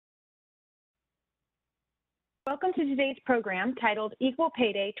Welcome to today's program titled Equal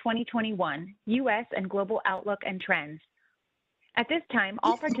Pay Day 2021, U.S. and Global Outlook and Trends. At this time,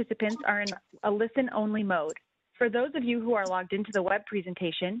 all participants are in a listen-only mode. For those of you who are logged into the web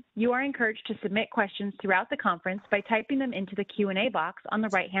presentation, you are encouraged to submit questions throughout the conference by typing them into the Q&A box on the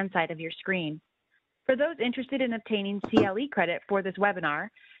right-hand side of your screen. For those interested in obtaining CLE credit for this webinar,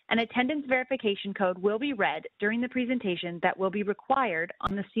 an attendance verification code will be read during the presentation that will be required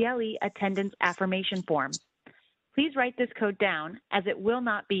on the CLE attendance affirmation form. Please write this code down as it will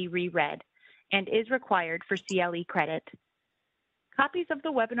not be reread and is required for CLE credit. Copies of the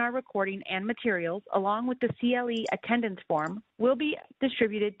webinar recording and materials along with the CLE attendance form will be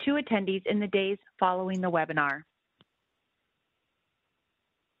distributed to attendees in the days following the webinar.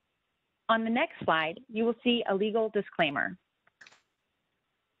 On the next slide, you will see a legal disclaimer.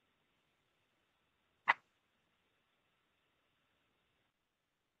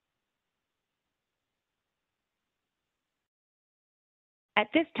 At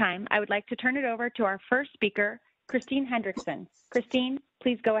this time, I would like to turn it over to our first speaker, Christine Hendrickson. Christine,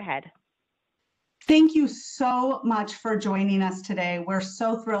 please go ahead. Thank you so much for joining us today. We're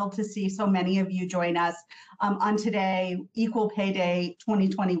so thrilled to see so many of you join us on today, Equal Pay Day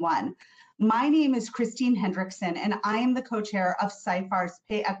 2021. My name is Christine Hendrickson, and I am the co-chair of Seyfarth's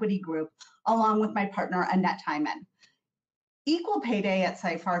Pay Equity Group, along with my partner, Annette Hyman. Equal Pay Day at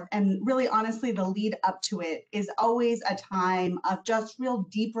Seyfarth, and really honestly the lead up to it, is always a time of just real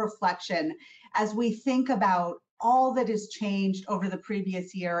deep reflection as we think about all that has changed over the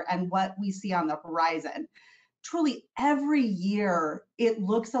previous year and what we see on the horizon. Truly every year it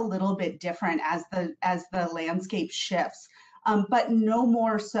looks a little bit different as the landscape shifts, but no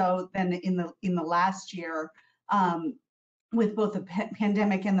more so than in the last year, with both the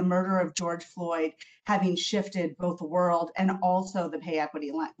pandemic and the murder of George Floyd having shifted both the world and also the pay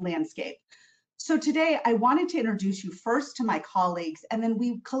equity landscape. So today I wanted to introduce you first to my colleagues, and then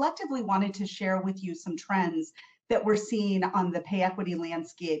we collectively wanted to share with you some trends that we're seeing on the pay equity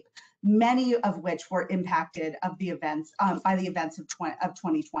landscape, many of which were impacted by the events of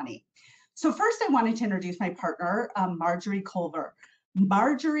 2020. So first I wanted to introduce my partner, Marjorie Culver.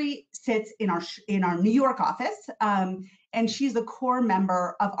 Marjorie sits in our New York office, and she's a core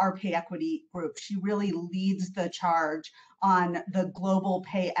member of our pay equity group. She really leads the charge on the global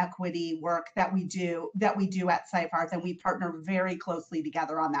pay equity work that we do at Seyfarth, and we partner very closely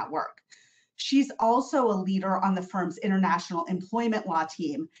together on that work. She's also a leader on the firm's international employment law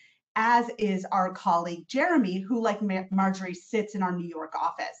team, as is our colleague Jeremy, who, like Marjorie, sits in our New York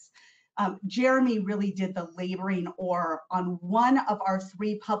office. Jeremy really did the laboring oar on one of our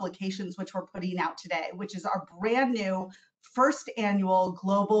 3 publications which we're putting out today, which is our brand new first annual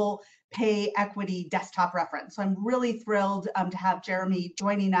Global Pay Equity Desktop Reference. So I'm really thrilled to have Jeremy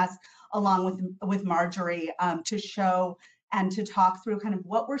joining us along with Marjorie to show and to talk through kind of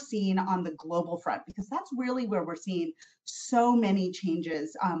what we're seeing on the global front, because that's really where we're seeing so many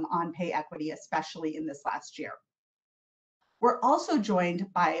changes on pay equity, especially in this last year. We're also joined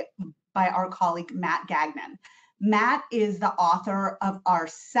by our colleague, Matt Gagnon. Matt is the author of our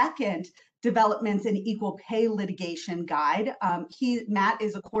second Developments in Equal Pay Litigation Guide. Matt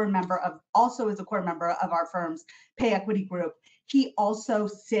is also a core member of our firm's Pay Equity Group. He also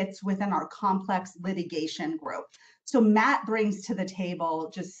sits within our complex litigation group. So Matt brings to the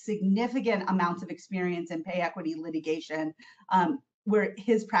table just significant amounts of experience in pay equity litigation, where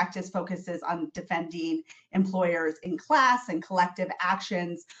his practice focuses on defending employers in class and collective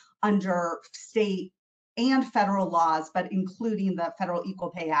actions under state and federal laws, but including the Federal Equal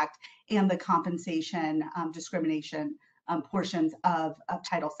Pay Act and the compensation discrimination portions of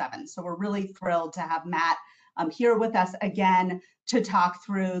Title VII. So we're really thrilled to have Matt here with us again to talk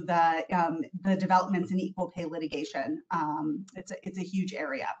through the developments in equal pay litigation. It's a huge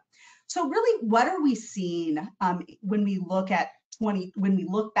area. So really, what are we seeing when we look back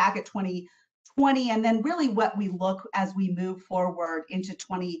at 2020, and then really what we look as we move forward into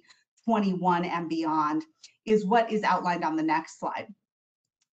 2021 and beyond is what is outlined on the next slide.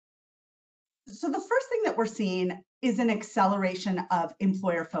 So the first thing that we're seeing is an acceleration of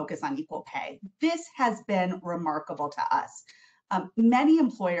employer focus on equal pay. This has been remarkable to us. Many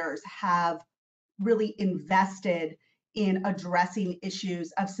employers have really invested in addressing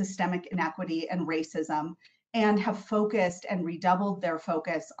issues of systemic inequity and racism, and have focused and redoubled their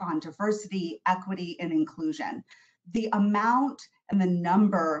focus on diversity, equity, and inclusion. The amount and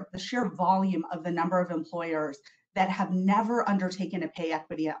the sheer volume of the number of employers that have never undertaken a pay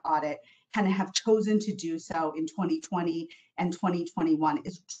equity audit and have chosen to do so in 2020 and 2021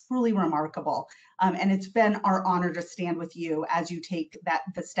 is truly remarkable. And it's been our honor to stand with you as you take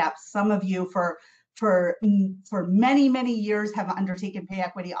the steps, some of you for for many, many years have undertaken pay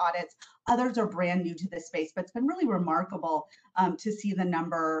equity audits. Others are brand new to this space, but it's been really remarkable to see the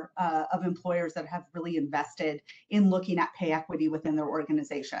number of employers that have really invested in looking at pay equity within their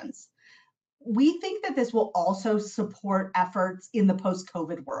organizations. We think that this will also support efforts in the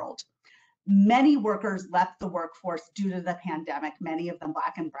post-COVID world. Many workers left the workforce due to the pandemic, many of them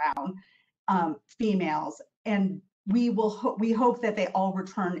Black and brown females, and we hope that they all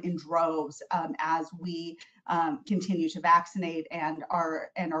return in droves as we continue to vaccinate and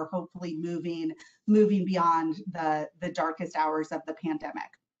are hopefully moving beyond the darkest hours of the pandemic.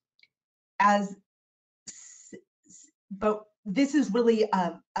 But this is really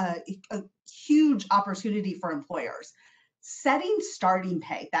a huge opportunity for employers. Setting starting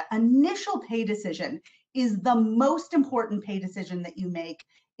pay, that initial pay decision, is the most important pay decision that you make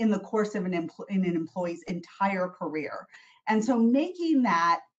in the course of an employee's entire career. And so making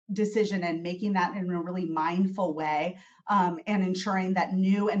that decision and making that in a really mindful way and ensuring that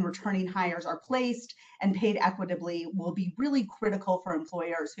new and returning hires are placed and paid equitably will be really critical for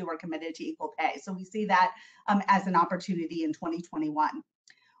employers who are committed to equal pay. So we see that as an opportunity in 2021.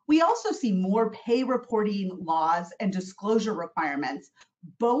 We also see more pay reporting laws and disclosure requirements,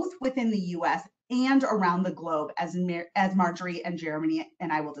 both within the US and around the globe, as Marjorie and Jeremy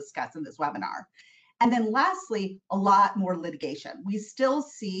and I will discuss in this webinar. And then lastly, a lot more litigation. We still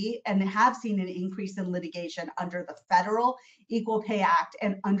see and have seen an increase in litigation under the Federal Equal Pay Act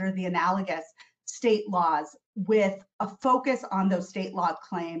and under the analogous state laws, with a focus on those state law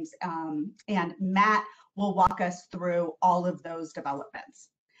claims. And Matt will walk us through all of those developments.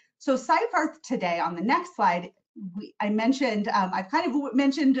 So Seyfarth today, on the next slide, I've kind of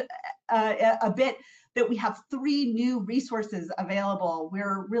mentioned a bit that we have 3 new resources available.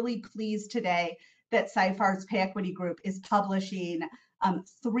 We're really pleased today that Seyfarth's Pay Equity Group is publishing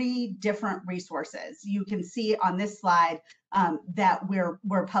 3 different resources. You can see on this slide that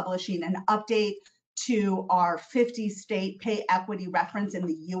we're publishing an update to our 50-state pay equity reference in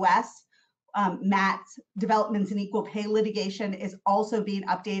the US. Matt's Developments in Equal Pay Litigation is also being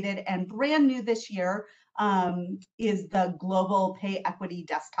updated, and brand new this year is the Global Pay Equity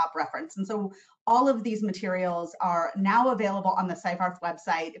Desktop Reference. And so all of these materials are now available on the Seyfarth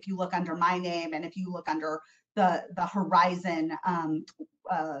website. If you look under my name and if you look under the Horizon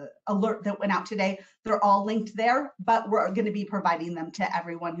alert that went out today, they're all linked there, but we're going to be providing them to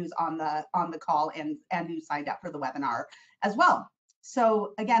everyone who's on the call and who signed up for the webinar as well.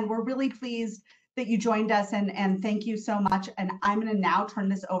 So again, we're really pleased that you joined us, and thank you so much. And I'm going to now turn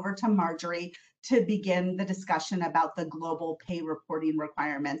this over to Marjorie to begin the discussion about the global pay reporting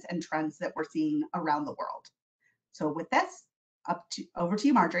requirements and trends that we're seeing around the world. So with this, over to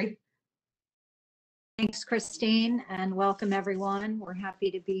you, Marjorie. Thanks, Christine, and welcome everyone. We're happy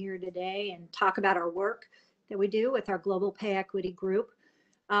to be here today and talk about our work that we do with our Global Pay Equity Group.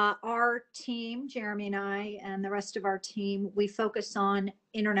 Our team, Jeremy and I, and the rest of our team, we focus on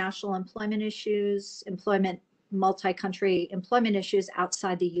international employment issues, multi-country employment issues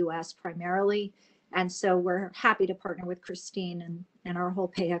outside the US primarily. And so we're happy to partner with Christine and our whole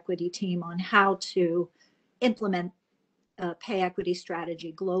pay equity team on how to implement a pay equity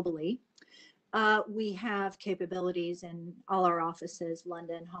strategy globally. We have capabilities in all our offices: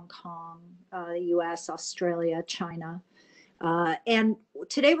 London, Hong Kong, the US, Australia, China. And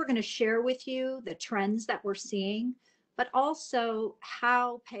today we're going to share with you the trends that we're seeing, but also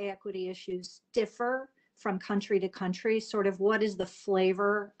how pay equity issues differ from country to country, sort of what is the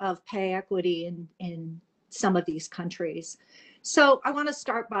flavor of pay equity in some of these countries. So I want to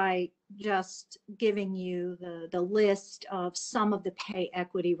start by just giving you the list of some of the pay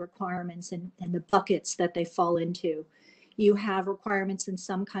equity requirements and the buckets that they fall into. You have requirements in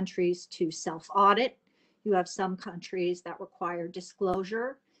some countries to self-audit. You have some countries that require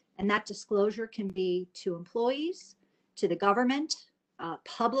disclosure, and that disclosure can be to employees, to the government,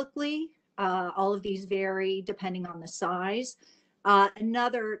 publicly. All of these vary depending on the size.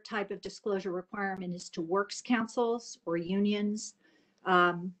 Another type of disclosure requirement is to works councils or unions,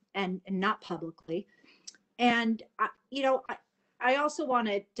 and not publicly. And I also want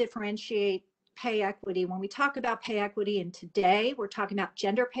to differentiate pay equity. When we talk about pay equity, and today we're talking about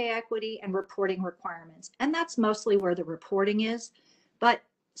gender pay equity and reporting requirements, and that's mostly where the reporting is. But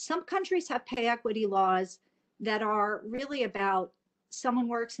some countries have pay equity laws that are really about someone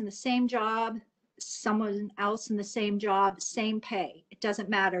works in the same job, someone else in the same job, same pay. It doesn't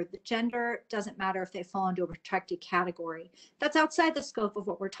matter the gender, it doesn't matter if they fall into a protected category. That's outside the scope of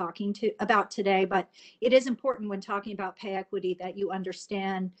what we're talking about today, but it is important when talking about pay equity that you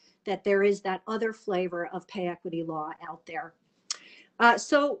understand that there is that other flavor of pay equity law out there.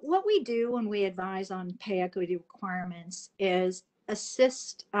 So what we do when we advise on pay equity requirements is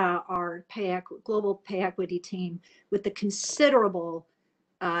assist our global pay equity team with the considerable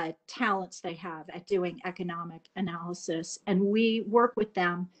talents they have at doing economic analysis. And we work with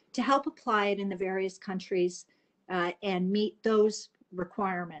them to help apply it in the various countries and meet those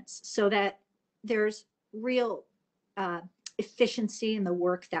requirements so that there's real efficiency in the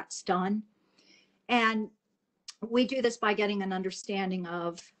work that's done. And we do this by getting an understanding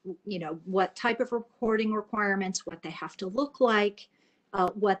of, what type of reporting requirements, what they have to look like,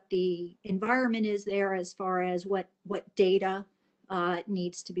 what the environment is there as far as what data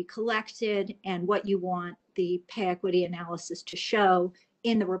needs to be collected, and what you want the pay equity analysis to show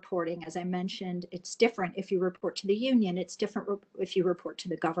in the reporting. As I mentioned, it's different if you report to the union, it's different if you report to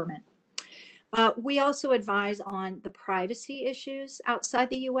the government. We also advise on the privacy issues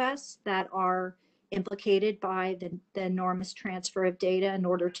outside the US that are implicated by the enormous transfer of data in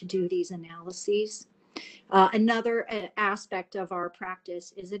order to do these analyses. Another aspect of our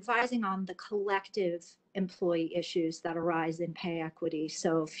practice is advising on the collective employee issues that arise in pay equity.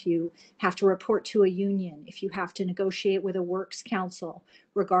 So if you have to report to a union, if you have to negotiate with a works council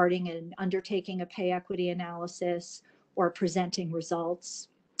regarding an undertaking a pay equity analysis or presenting results.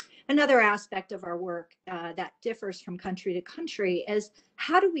 Another aspect of our work that differs from country to country is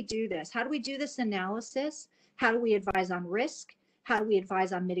how do we do this? How do we do this analysis? How do we advise on risk? How do we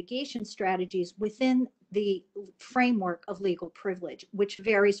advise on mitigation strategies within the framework of legal privilege, which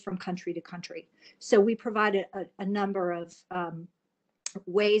varies from country to country? So we provide a number of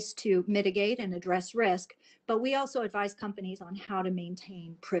ways to mitigate and address risk, but we also advise companies on how to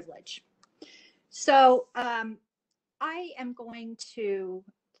maintain privilege. So I am going to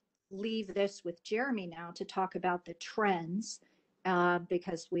leave this with Jeremy now to talk about the trends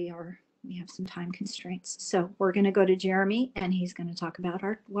because we have some time constraints. So we're going to go to Jeremy and he's going to talk about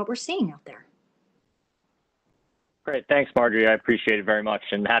what we're seeing out there. Great. Thanks, Marjorie. I appreciate it very much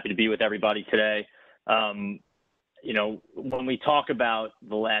and happy to be with everybody today. When we talk about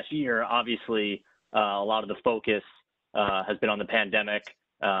the last year, obviously a lot of the focus has been on the pandemic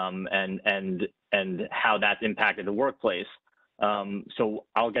and how that's impacted the workplace. So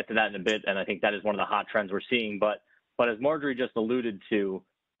I'll get to that in a bit, and I think that is one of the hot trends we're seeing. But as Marjorie just alluded to,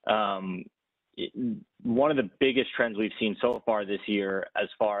 one of the biggest trends we've seen so far this year, as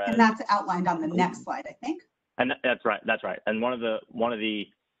far as, and that's outlined on the next slide, I think. And that's right. And one of the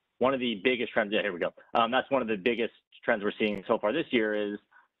biggest trends. Yeah, here we go. That's one of the biggest trends we're seeing so far this year is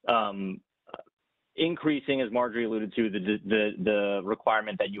increasing, as Marjorie alluded to, the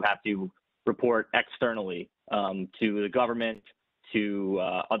requirement that you have to report externally to the government, to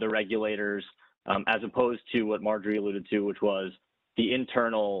other regulators, as opposed to what Marjorie alluded to, which was the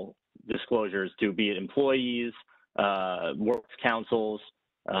internal disclosures to be it employees, works councils,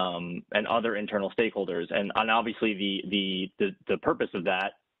 and other internal stakeholders. And obviously the purpose of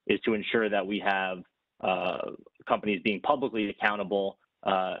that is to ensure that we have companies being publicly accountable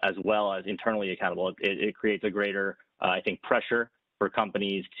as well as internally accountable. It creates a greater, I think, pressure for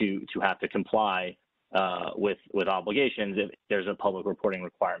companies to have to comply with obligations if there's a public reporting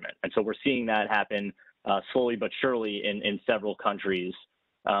requirement. And so we're seeing that happen slowly but surely in several countries.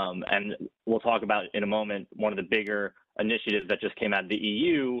 And we'll talk about in a moment one of the bigger initiatives that just came out of the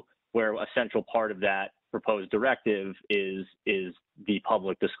EU, where a central part of that proposed directive is the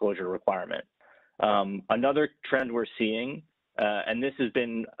public disclosure requirement. Another trend we're seeing, and this has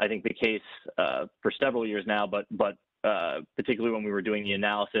been, I think, the case for several years now, but particularly when we were doing the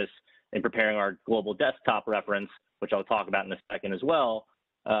analysis and preparing our global desktop reference, which I'll talk about in a second as well,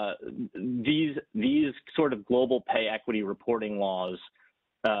 these sort of global pay equity reporting laws,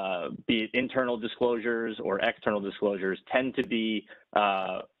 be it internal disclosures or external disclosures, tend to be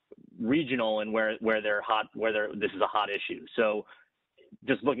regional and where this is a hot issue. So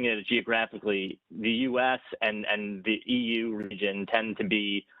just looking at it geographically, the US and the EU region tend to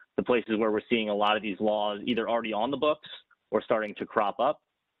be the places where we're seeing a lot of these laws either already on the books or starting to crop up.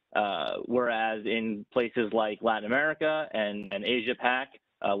 Whereas in places like Latin America and Asia Pac,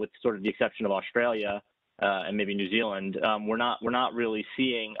 with sort of the exception of Australia and maybe New Zealand, we're not really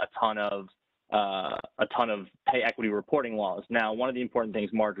seeing a ton of pay equity reporting laws. Now, one of the important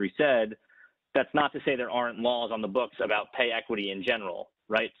things Marjorie said, that's not to say there aren't laws on the books about pay equity in general,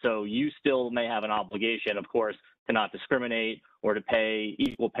 right? So you still may have an obligation, of course, to not discriminate or to pay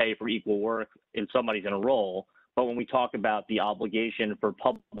equal pay for equal work if somebody's in a role. But when we talk about the obligation for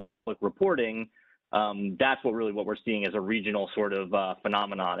public reporting, that's what we're seeing as a regional sort of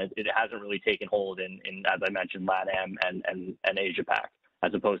phenomenon. It hasn't really taken hold in, as I mentioned, LATAM and Asia Pac,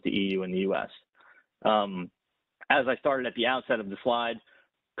 as opposed to EU and the US. as I started at the outset of the slide,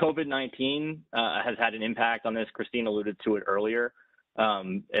 COVID-19 has had an impact on this. Christine alluded to it earlier,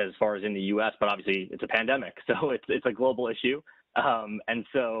 as far as in the U.S., but obviously it's a pandemic, so it's a global issue, and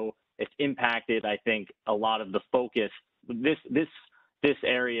so it's impacted, I think, a lot of the focus. This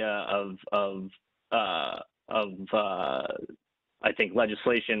area of I think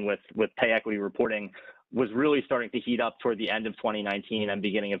legislation with pay equity reporting was really starting to heat up toward the end of 2019 and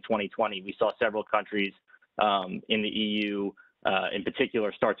beginning of 2020. We saw several countries in the EU, in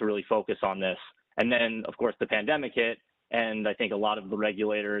particular, start to really focus on this. And then, of course, the pandemic hit, and I think a lot of the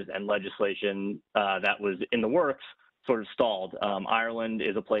regulators and legislation that was in the works sort of stalled. Ireland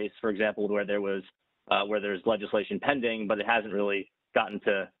is a place, for example, where there's legislation pending, but it hasn't really gotten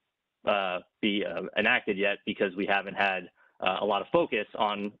to be enacted yet because we haven't had a lot of focus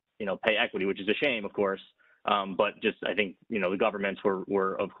on pay equity, which is a shame, of course. But just I think the governments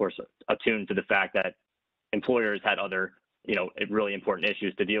were of course attuned to the fact that employers had other really important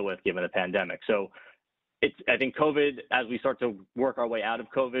issues to deal with given the pandemic. So I think COVID, as we start to work our way out of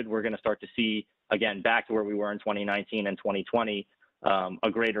COVID, we're going to start to see again back to where we were in 2019 and 2020,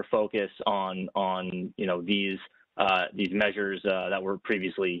 a greater focus on these measures that were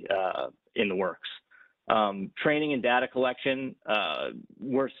previously in the works. Training and data collection, I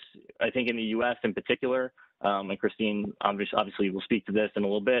think in the U.S. in particular, and Christine obviously will speak to this in a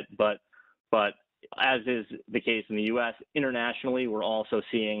little bit, but as is the case in the U.S., internationally, we're also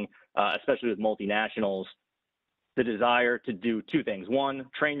seeing, especially with multinationals, the desire to do two things. One,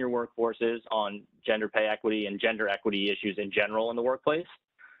 train your workforces on gender pay equity and gender equity issues in general in the workplace.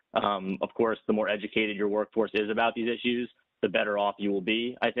 Of course, the more educated your workforce is about these issues, the better off you will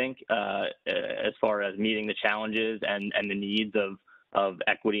be, I think, as far as meeting the challenges and the needs of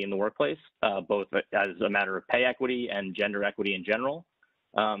equity in the workplace, both as a matter of pay equity and gender equity in general.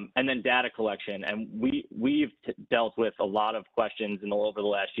 And then data collection. And we've dealt with a lot of questions over the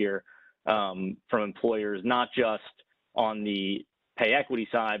last year from employers, not just on the pay equity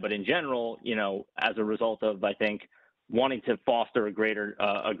side, but in general, as a result of, I think, wanting to foster a greater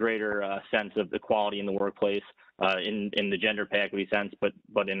sense of equality in the workplace, in the gender pay equity sense,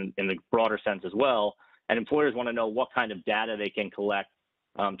 but in the broader sense as well. And employers want to know what kind of data they can collect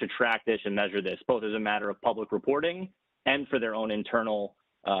to track this and measure this, both as a matter of public reporting and for their own internal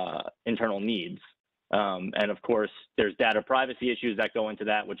needs. And of course, there's data privacy issues that go into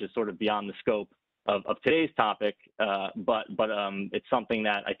that, which is sort of beyond the scope of today's topic. But it's something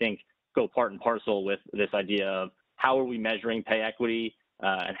that I think go part and parcel with this idea of how are we measuring pay equity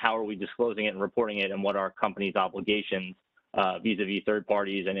and how are we disclosing it and reporting it, and what are companies' obligations vis-a-vis third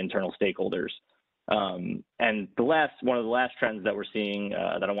parties and internal stakeholders. And one of the last trends that we're seeing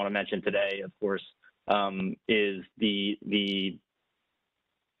that I want to mention today, of course, is the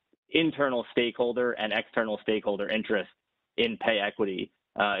internal stakeholder and external stakeholder interest in pay equity.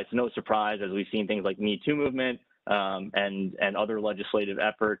 It's no surprise, as we've seen things like Me Too movement and other legislative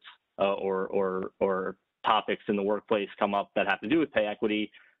efforts or topics in the workplace come up that have to do with pay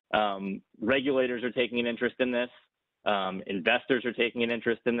equity. Regulators are taking an interest in this. Investors are taking an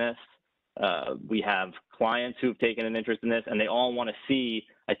interest in this. We have clients who've taken an interest in this, and they all want to see,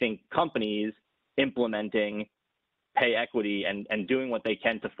 I think, companies implementing pay equity and doing what they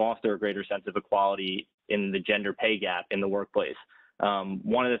can to foster a greater sense of equality in the gender pay gap in the workplace.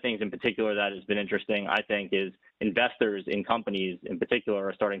 One of the things in particular that has been interesting, I think, is investors in companies in particular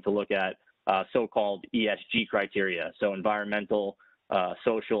are starting to look at so-called ESG criteria, so environmental,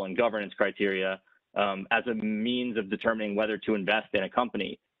 social, and governance criteria, as a means of determining whether to invest in a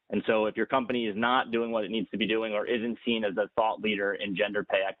company. And so if your company is not doing what it needs to be doing or isn't seen as a thought leader in gender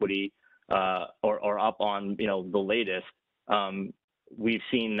pay equity or up on the latest, we've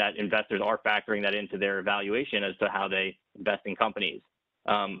seen that investors are factoring that into their evaluation as to how they invest in companies.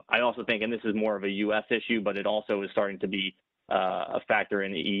 I also think, and this is more of a U.S. issue, but it also is starting to be a factor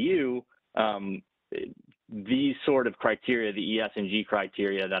in the EU, these sort of criteria, the ESG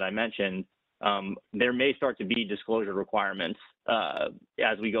criteria that I mentioned, there may start to be disclosure requirements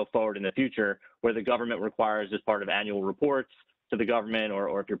as we go forward in the future, where the government requires, as part of annual reports to the government,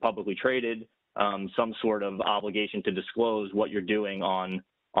 or if you're publicly traded, some sort of obligation to disclose what you're doing on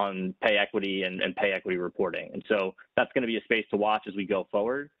pay equity and pay equity reporting. And so that's going to be a space to watch as we go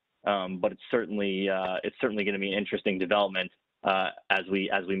forward. But it's certainly going to be an interesting development as we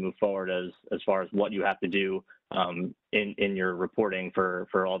move forward as far as what you have to do in your reporting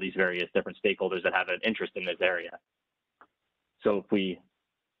for all these various different stakeholders that have an interest in this area. So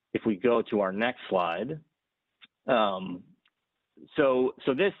if we go to our next slide, so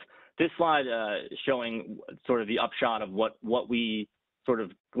this slide showing sort of the upshot of what we sort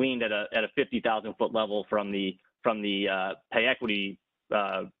of gleaned at a 50,000 foot level from the pay equity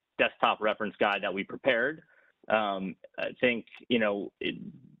desktop reference guide that we prepared. I think,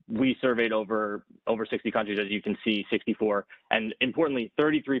 we surveyed over 60 countries, as you can see, 64, and importantly,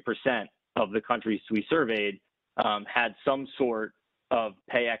 33% of the countries we surveyed had some sort of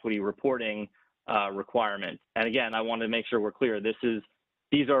pay equity reporting requirement. And again, I want to make sure we're clear.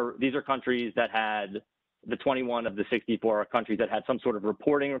 These are countries that had, the 21 of the 64 are countries that had some sort of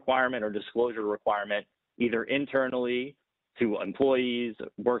reporting requirement or disclosure requirement, either internally to employees,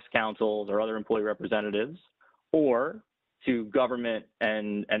 works councils, or other employee representatives, or to government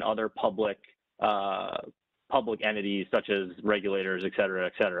and other public entities such as regulators, et cetera,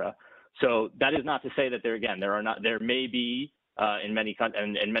 et cetera. So that is not to say that there may be in many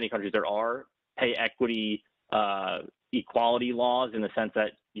countries there are pay equity equality laws in the sense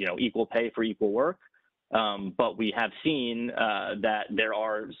that equal pay for equal work. But we have seen that there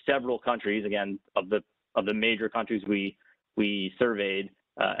are several countries, again, of the major countries we surveyed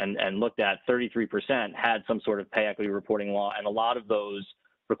and looked at, 33% had some sort of pay equity reporting law, and a lot of those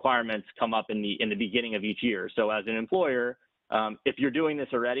requirements come up in the beginning of each year. So as an employer, if you're doing this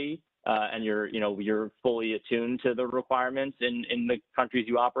already and you're fully attuned to the requirements in the countries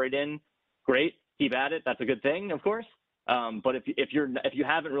you operate in, great, keep at it. That's a good thing, of course. But if you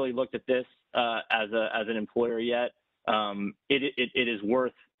haven't really looked at this as an employer yet, it is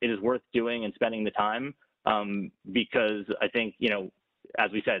worth doing and spending the time, because I think, as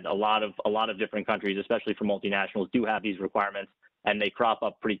we said, a lot of different countries, especially for multinationals, do have these requirements, and they crop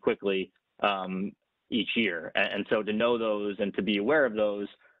up pretty quickly each year. And so to know those and to be aware of those,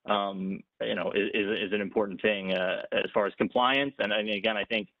 is an important thing as far as compliance. And again, I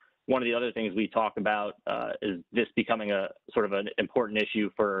think one of the other things we talk about is this becoming a sort of an important issue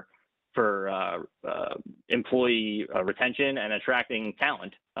for employee retention and attracting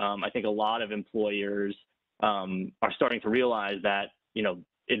talent. I think a lot of employers are starting to realize that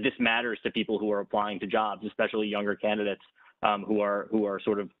this matters to people who are applying to jobs, especially younger candidates who are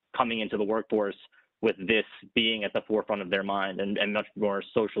sort of coming into the workforce with this being at the forefront of their mind and much more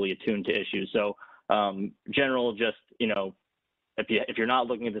socially attuned to issues. So general, just if you're not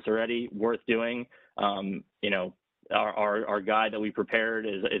looking at this already, worth doing. Our guide that we prepared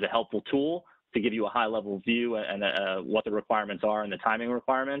is a helpful tool to give you a high level view and what the requirements are and the timing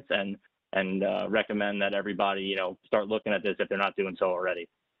requirements, and recommend that everybody start looking at this if they're not doing so already.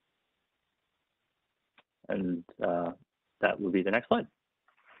 And that will be the next slide.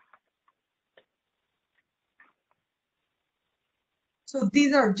 So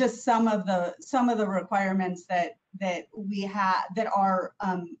these are just some of the requirements that we have that are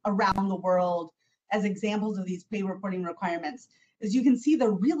around the world as examples of these pay reporting requirements. As you can see,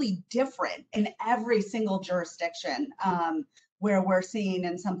 they're really different in every single jurisdiction, where we're seeing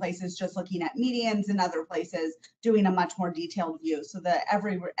in some places just looking at medians, and other places doing a much more detailed view. So that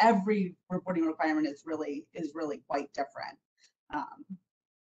every reporting requirement is really quite different.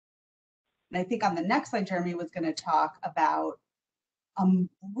 And I think on the next slide, Jeremy was going to talk about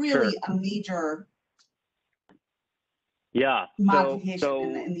really a major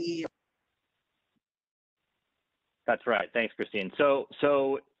modification in the EU. That's right. Thanks, Christine. So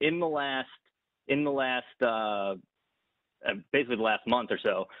in the last basically the last month or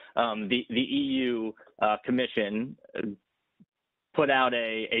so, the EU Commission put out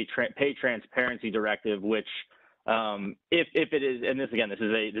a pay transparency directive, which if it is, and this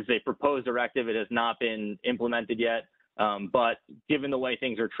is a proposed directive, it has not been implemented yet. But given the way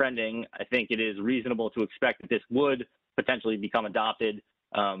things are trending, I think it is reasonable to expect that this would potentially become adopted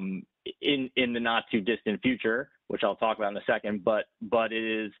in the not too distant future, which I'll talk about in a second. But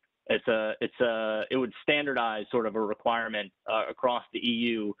it would standardize sort of a requirement across the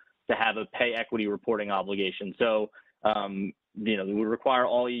EU to have a pay equity reporting obligation. So it would require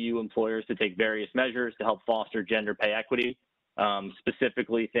all EU employers to take various measures to help foster gender pay equity,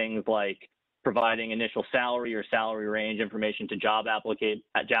 specifically things like providing initial salary or salary range information to job applicants,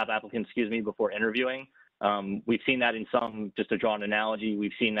 before interviewing. We've seen that in some, just to draw an analogy,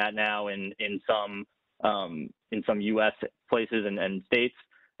 we've seen that now in some U.S. places and states.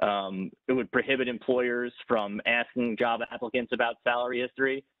 It would prohibit employers from asking job applicants about salary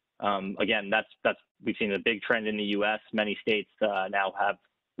history. Again, we've seen a big trend in the U.S. Many states now have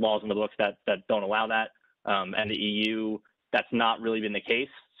laws in the books that don't allow that, and the EU, that's not really been the case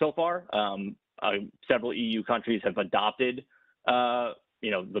so far. Several EU countries have adopted, the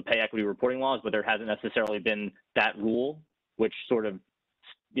pay equity reporting laws, but there hasn't necessarily been that rule, which sort of,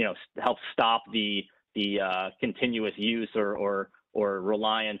 helps stop the continuous use or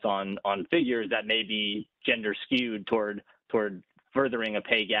reliance on figures that may be gender skewed toward furthering a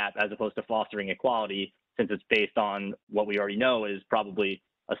pay gap as opposed to fostering equality, since it's based on what we already know is probably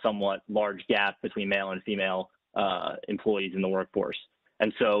a somewhat large gap between male and female employees in the workforce.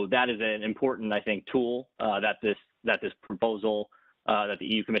 And so that is an important, I think, tool that this proposal that the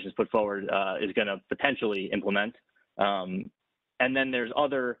EU Commission has put forward is going to potentially implement. And then there's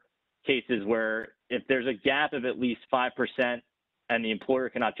other cases where if there's a gap of at least 5% and the employer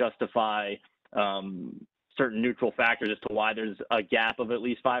cannot justify certain neutral factors as to why there's a gap of at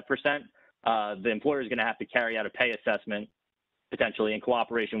least 5%, the employer is going to have to carry out a pay assessment potentially in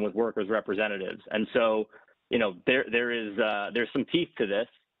cooperation with workers' representatives. And so, you know, there's some teeth to this.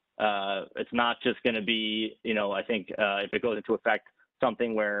 It's not just going to be, you know, I think if it goes into effect,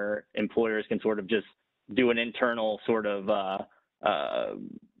 something where employers can sort of just do an internal sort of,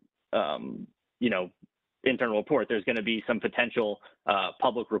 you know, internal report. There's going to be some potential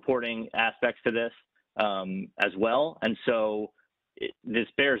public reporting aspects to this as well. And so this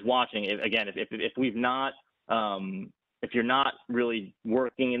bears watching. Again, if we've not, if you're not really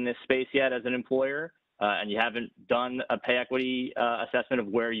working in this space yet as an employer, and you haven't done a pay equity assessment of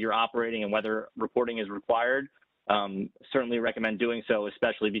where you're operating and whether reporting is required, certainly recommend doing so,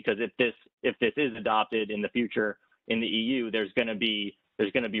 especially because if this is adopted in the future in the EU, there's going to be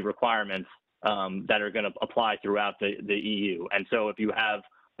requirements that are going to apply throughout the EU. And so if you have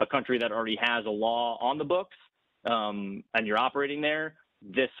a country that already has a law on the books and you're operating there,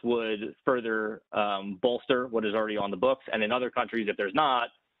 this would further bolster what is already on the books. And in other countries, if there's not,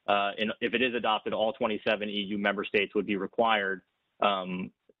 if it is adopted, all 27 EU member states would be required to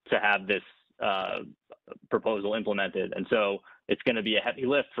have this proposal implemented. And so it's going to be a heavy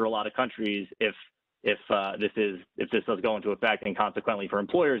lift for a lot of countries if this does go into effect, and consequently for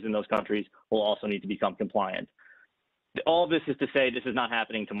employers in those countries will also need to become compliant. All this is to say this is not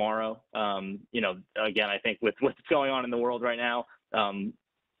happening tomorrow. You know, again, I think with what's going on in the world right now,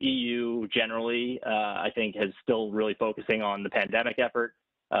 EU generally, I think, is still really focusing on the pandemic effort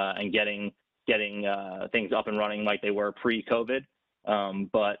and getting things up and running like they were pre-COVID.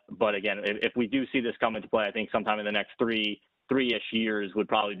 But again, if we do see this come into play, I think sometime in the next three-ish years would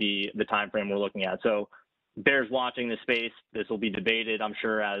probably be the time frame we're looking at. So bears watching this space. This will be debated, I'm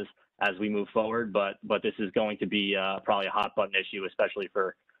sure, as we move forward. But this is going to be probably a hot button issue, especially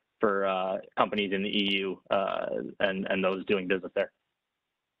for companies in the EU and those doing business there.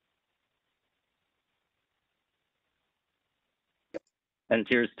 And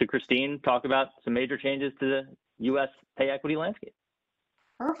here's to Christine, talk about some major changes to the U.S. pay equity landscape.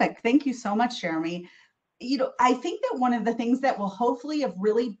 Perfect. Thank you so much, Jeremy. You know, I think that one of the things that will hopefully have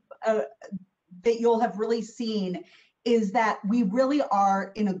really, that you'll have really seen is that we really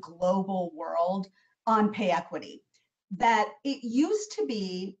are in a global world on pay equity. That it used to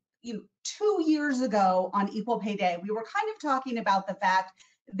be, 2 years ago on Equal Pay Day, we were kind of talking about the fact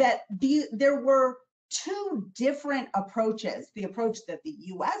that there were two different approaches. The approach that the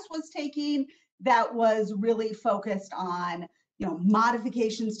US was taking that was really focused on,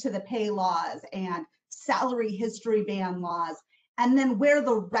 modifications to the pay laws and salary history ban laws, and then where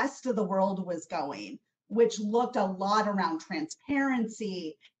the rest of the world was going, which looked a lot around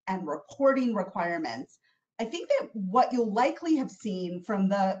transparency and reporting requirements. I think that what you'll likely have seen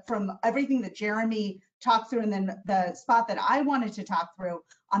from everything that Jeremy talked through, and then the spot that I wanted to talk through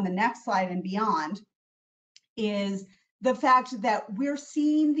on the next slide and beyond, is the fact that we're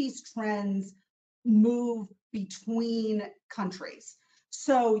seeing these trends move between countries.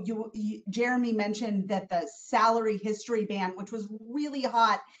 So Jeremy mentioned that the salary history ban, which was really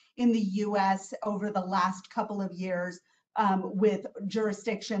hot in the US over the last couple of years, with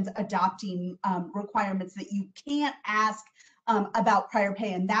jurisdictions adopting requirements that you can't ask about prior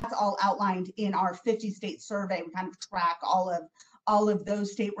pay, and that's all outlined in our 50-state survey. We kind of track all of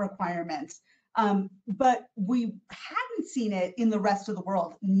those state requirements. But we hadn't seen it in the rest of the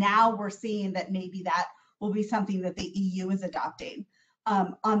world. Now we're seeing that maybe that will be something that the EU is adopting.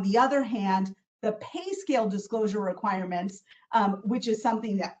 On the other hand, the pay scale disclosure requirements, which is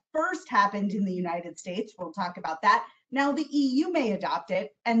something that first happened in the United States, we'll talk about that. Now the EU may adopt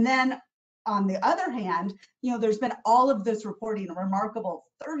it. And then on the other hand, there's been all of this reporting, a remarkable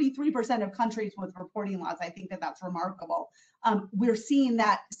 33% of countries with reporting laws. I think that that's remarkable. We're seeing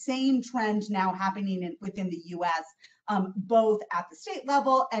that same trend now happening within the US, both at the state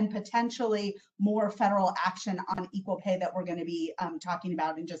level and potentially more federal action on equal pay that we're going to be talking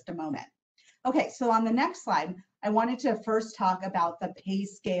about in just a moment. Okay, so on the next slide, I wanted to first talk about the pay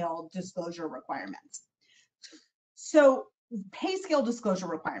scale disclosure requirements. So pay scale disclosure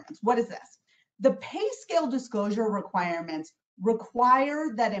requirements, what is this? The pay scale disclosure requirements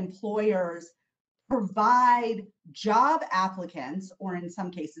require that employers provide job applicants, or in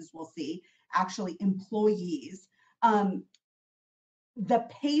some cases we'll see, actually employees, the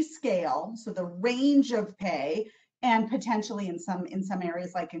pay scale, so the range of pay, and potentially in some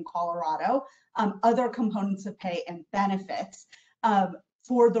areas like in Colorado, other components of pay and benefits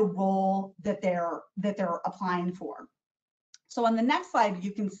for the role that they're applying for. So on the next slide,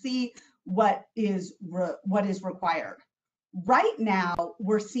 you can see what is required. Right now,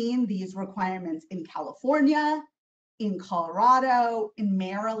 we're seeing these requirements in California, in Colorado, in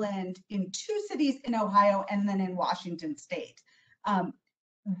Maryland, in 2 cities in Ohio, and then in Washington State.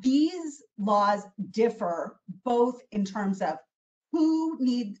 These laws differ both in terms of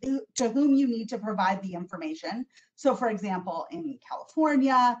to whom you need to provide the information. So for example, in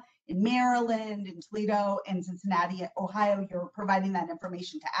California, in Maryland, in Toledo, and Cincinnati, Ohio, you're providing that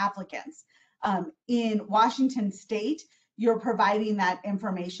information to applicants. In Washington State, you're providing that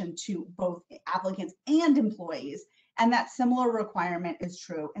information to both applicants and employees, and that similar requirement is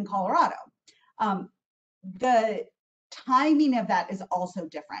true in Colorado. The timing of that is also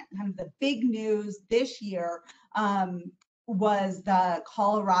different. Kind of the big news this year was the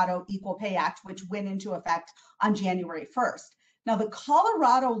Colorado Equal Pay Act, which went into effect on January 1st. Now, the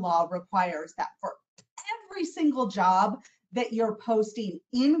Colorado law requires that for every single job that you're posting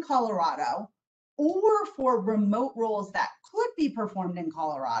in Colorado, or for remote roles that could be performed in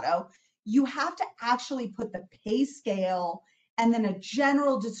Colorado, you have to actually put the pay scale and then a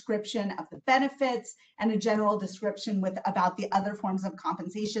general description of the benefits and a general description about the other forms of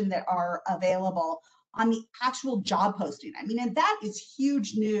compensation that are available on the actual job posting. I mean, and that is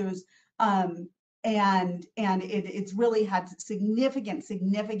huge news. And it's really had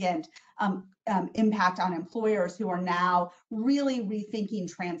significant impact on employers who are now really rethinking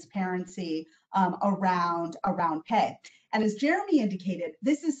transparency around pay. And as Jeremy indicated,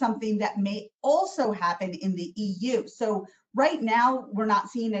 this is something that may also happen in the EU. So right now, we're not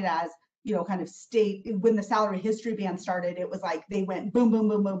seeing it as, kind of state. When the salary history ban started, it was like they went boom, boom,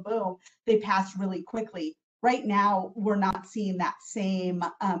 boom, boom, boom. They passed really quickly. Right now, we're not seeing that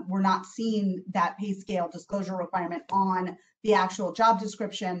we're not seeing that pay scale disclosure requirement on the actual job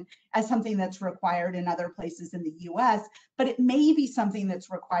description as something that's required in other places in the US, but it may be something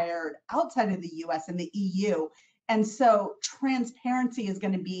that's required outside of the US and the EU. And so transparency is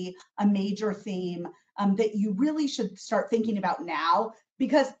going to be a major theme that you really should start thinking about now,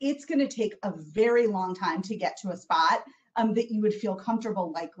 because it's going to take a very long time to get to a spot that you would feel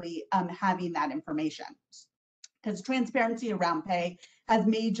comfortable likely having that information. Because transparency around pay has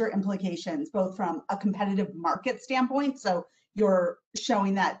major implications, both from a competitive market standpoint. So you're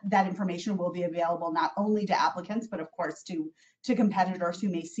showing that that information will be available not only to applicants, but of course to competitors who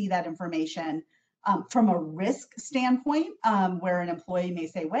may see that information. From a risk standpoint, where an employee may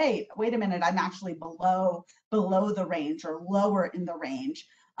say, wait a minute, I'm actually below the range or lower in the range,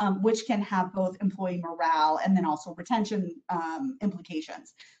 which can have both employee morale and then also retention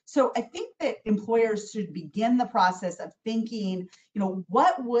implications. So I think that employers should begin the process of thinking,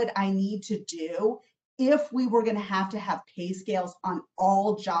 what would I need to do if we were going to have pay scales on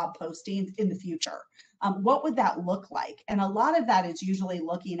all job postings in the future? What would that look like? And a lot of that is usually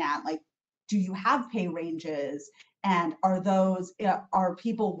looking at, like, do you have pay ranges, and are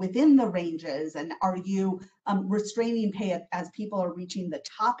people within the ranges, and are you restraining pay as people are reaching the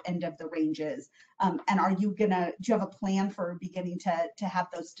top end of the ranges, and do you have a plan for beginning to have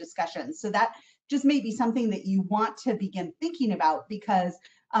those discussions? So that just may be something that you want to begin thinking about, because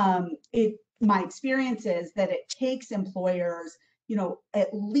my experience is that it takes employers at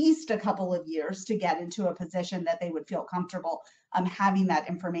least a couple of years to get into a position that they would feel comfortable having that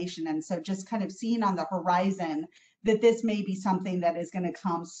information. And so just kind of seeing on the horizon that this may be something that is going to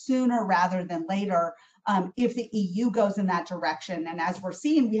come sooner rather than later if the EU goes in that direction. And as we're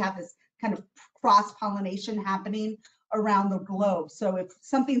seeing, we have this kind of cross-pollination happening around the globe. So if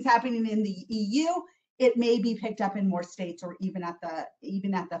something's happening in the EU, it may be picked up in more states, or even at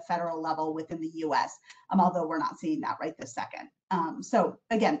the federal level within the US, although we're not seeing that right this second. So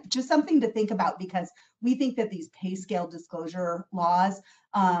again, just something to think about, because we think that these pay scale disclosure laws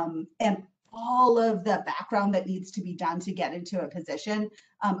and all of the background that needs to be done to get into a position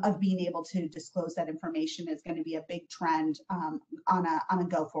of being able to disclose that information is going to be a big trend on a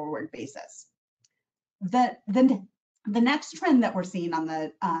go forward basis. The next trend that we're seeing on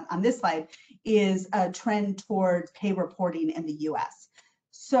this slide is a trend towards pay reporting in the US.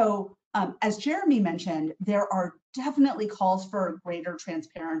 So as Jeremy mentioned, there are definitely calls for greater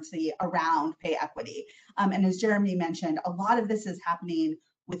transparency around pay equity. And as Jeremy mentioned, a lot of this is happening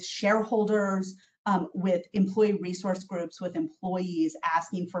with shareholders, with employee resource groups, with employees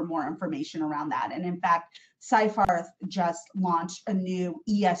asking for more information around that. And in fact, Seyfarth just launched a new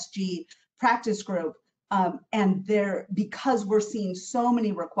ESG practice group. And because we're seeing so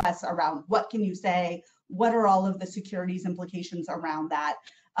many requests around what can you say, what are all of the securities implications around that,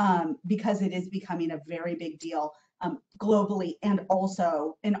 because it is becoming a very big deal globally and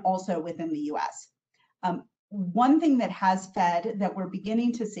also within the US. One thing that has fed that we're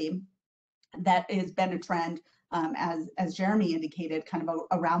beginning to see that has been a trend, as Jeremy indicated, kind of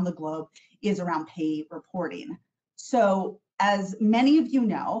around the globe, is around pay reporting. So as many of you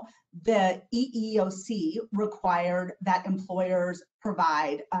know, the EEOC required that employers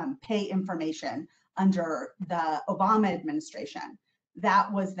provide pay information under the Obama administration.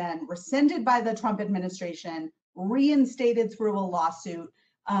 That was then rescinded by the Trump administration, reinstated through a lawsuit,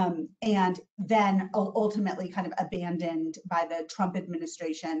 and then ultimately kind of abandoned by the Trump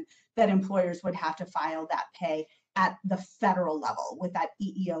administration, that employers would have to file that pay at the federal level with that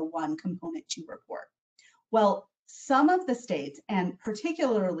EEO-1 component 2 report. Well, some of the states, and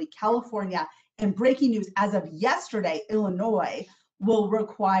particularly California, and breaking news as of yesterday, Illinois, will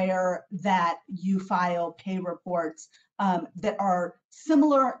require that you file pay reports that are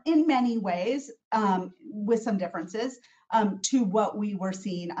similar in many ways, with some differences, to what we were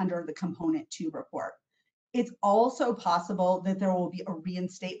seeing under the component 2 report. It's also possible that there will be a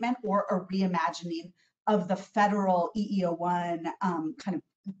reinstatement or a reimagining of the federal EEO-1 kind of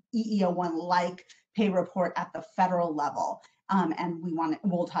EEO-1-like pay report at the federal level, and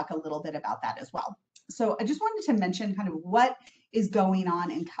we'll talk a little bit about that as well. So I just wanted to mention kind of what is going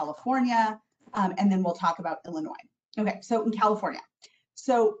on in California, and then we'll talk about Illinois. Okay, so in California,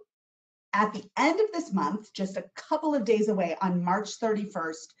 so at the end of this month, just a couple of days away, on March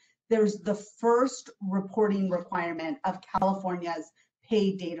 31st, there's the first reporting requirement of California's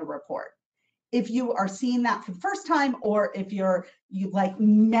pay data report. If you are seeing that for the first time, or if you like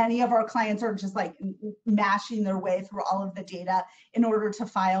many of our clients are just like mashing their way through all of the data in order to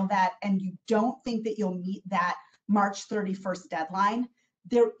file that, and you don't think that you'll meet that March 31st deadline,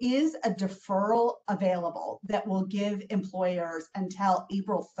 there is a deferral available that will give employers until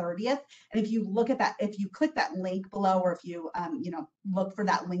April 30th. And if you look at that, if you click that link below, or if you look for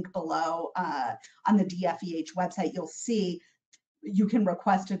that link below on the DFEH website, you'll see you can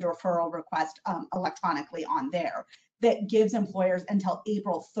request a deferral request electronically on there that gives employers until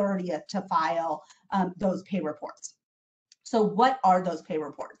April 30th to file those pay reports. So what are those pay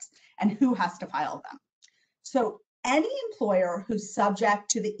reports and who has to file them? So any employer who's subject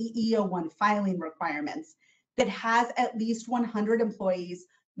to the EEO-1 filing requirements that has at least 100 employees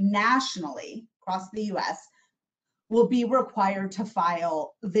nationally across the US will be required to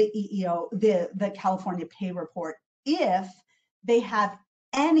file the the California pay report if they have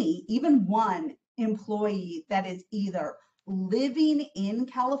even one employee that is either living in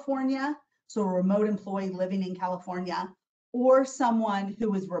California, so a remote employee living in California, or someone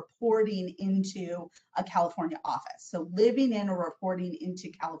who is reporting into a California office. So living in or reporting into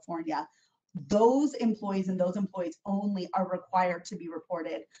California, those employees and those employees only are required to be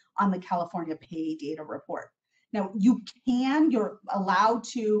reported on the California pay data report. Now you're allowed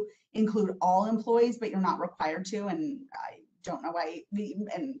to include all employees, but you're not required to, and I don't know why,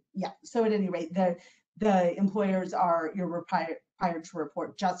 and yeah, so at any rate, the employers you're required to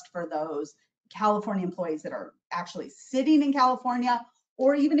report just for those California employees that are actually sitting in California,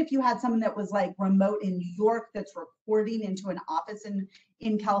 or even if you had someone that was like remote in New York that's reporting into an office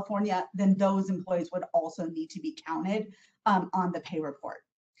in California, then those employees would also need to be counted on the pay report.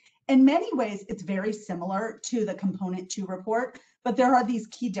 In many ways, it's very similar to the component 2 report, but there are these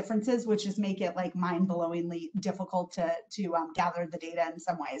key differences which just make it like mind-blowingly difficult to gather the data in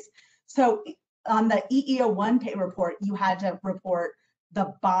some ways. So on the EEO-1 pay report, you had to report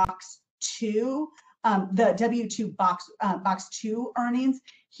the box 2, the W-2 box 2 earnings.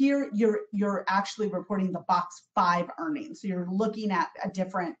 Here you're actually reporting the box 5 earnings. So you're looking at a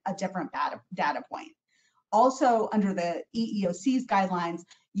different data point. Also, under the EEOC's guidelines,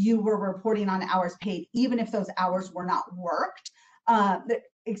 you were reporting on hours paid even if those hours were not worked.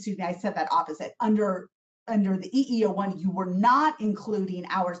 Excuse me, I said that opposite. Under the EEO-1, you were not including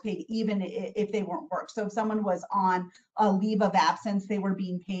hours paid even if they weren't worked. So if someone was on a leave of absence, they were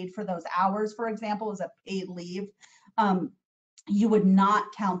being paid for those hours, for example, as a paid leave. You would not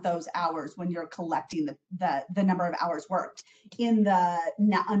count those hours when you're collecting the number of hours worked.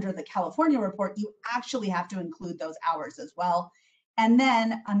 Under the California report, you actually have to include those hours as well. And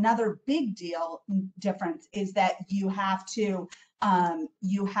then another big difference is that you have to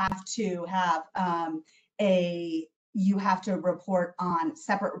report on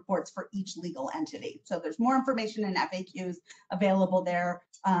separate reports for each legal entity. So there's more information in FAQs available there.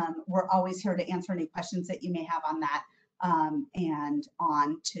 We're always here to answer any questions that you may have on that. and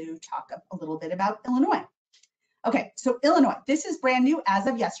on to talk a little bit about Illinois. Okay, so Illinois, this is brand new as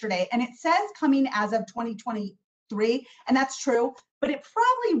of yesterday, and it says coming as of 2023, and that's true, but it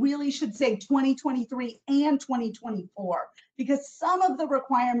probably really should say 2023 and 2024, because some of the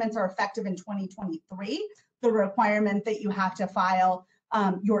requirements are effective in 2023. The requirement that you have to file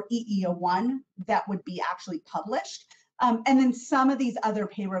your EEO-1 that would be actually published. And then some of these other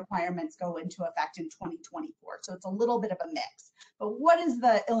pay requirements go into effect in 2024. So it's a little bit of a mix. But what is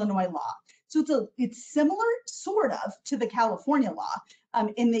the Illinois law? So it's similar, sort of, to the California law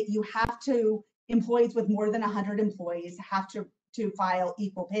in that you have to, employees with more than 100 employees have to file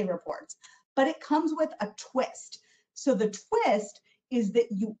equal pay reports. But it comes with a twist. So the twist is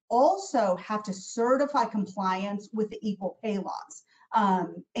that you also have to certify compliance with the equal pay laws.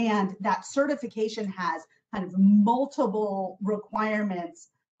 And that certification has kind of multiple requirements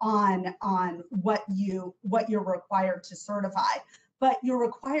on what you're required to certify. But you're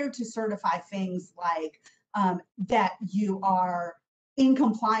required to certify things like that you are in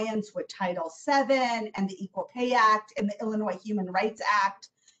compliance with Title VII and the Equal Pay Act and the Illinois Human Rights Act.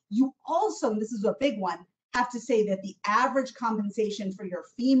 You also, and this is a big one, have to say that the average compensation for your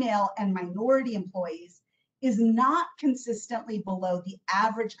female and minority employees is not consistently below the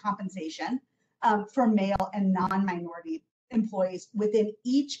average compensation for male and non-minority employees within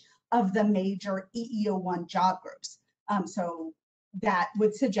each of the major EEO-1 job groups. So that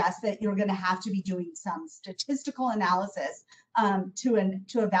would suggest that you're going to have to be doing some statistical analysis to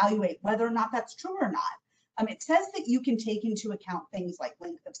evaluate whether or not that's true or not. It says that you can take into account things like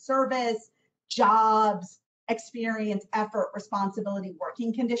length of service, jobs, experience, effort, responsibility,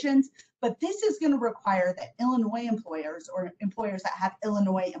 working conditions, but this is going to require that Illinois employers or employers that have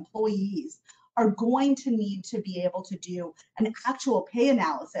Illinois employees are going to need to be able to do an actual pay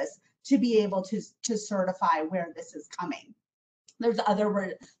analysis to be able to certify where this is coming. There's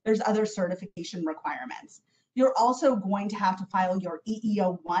other certification requirements. You're also going to have to file your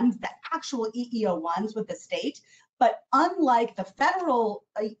EEO-1s, the actual EEO-1s with the state, but unlike the federal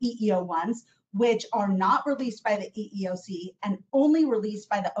EEO-1s, which are not released by the EEOC and only released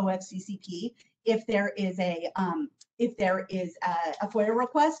by the OFCCP if there is a FOIA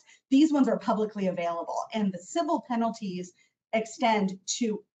request, these ones are publicly available, and the civil penalties extend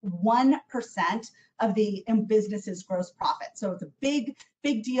to 1% of the business's gross profit. So it's a big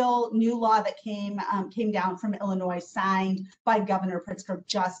deal, new law that came down from Illinois, signed by Governor Pritzker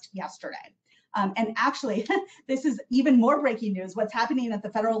just yesterday. And actually, this is even more breaking news. What's happening at the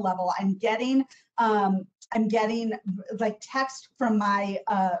federal level? I'm getting like text from my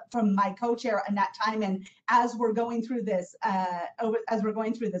co-chair Annette Timon as we're going through this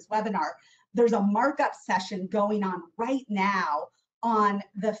webinar. There's a markup session going on right now on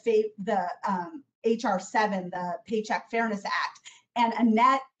the HR 7, the Paycheck Fairness Act, and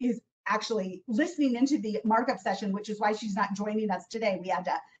Annette is actually listening into the markup session, which is why she's not joining us today. We had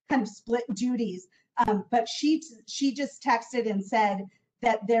to kind of split duties, but she just texted and said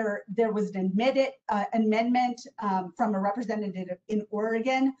that there was an amendment from a representative in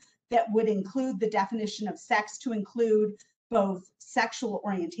Oregon that would include the definition of sex to include both sexual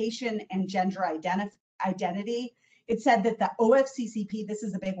orientation and gender identity. It said that the OFCCP, this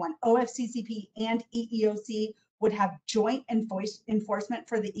is a big one, OFCCP and EEOC would have joint enforcement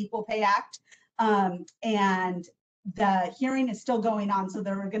for the Equal Pay Act. And the hearing is still going on, so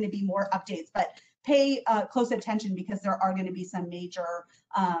there are going to be more updates, but pay close attention because there are going to be some major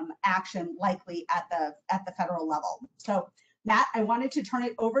action likely at the federal level. So Matt, I wanted to turn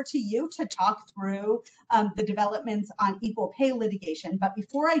it over to you to talk through the developments on equal pay litigation. But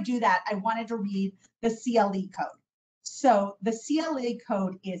before I do that, I wanted to read the CLE code. So the CLE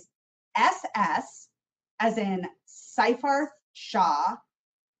code is SS, as in Seyfarth Shaw,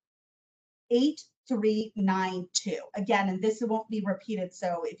 8392. Again, and this won't be repeated,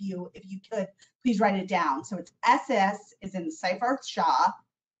 so if you could, please write it down. So it's SS, as in Seyfarth Shaw,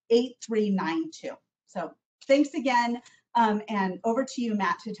 8392. So thanks again. And over to you,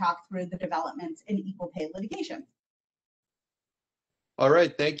 Matt, to talk through the developments in equal pay litigation. All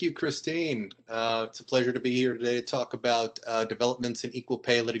right, thank you, Christine. It's a pleasure to be here today to talk about developments in equal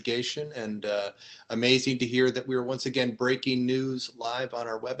pay litigation, and amazing to hear that we are once again breaking news live on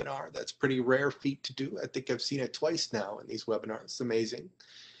our webinar. That's a pretty rare feat to do. I think I've seen it twice now in these webinars. It's amazing.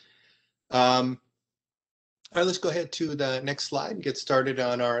 All right, let's go ahead to the next slide and get started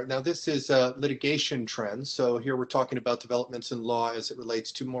on our, now this is litigation trends. So here we're talking about developments in law as it relates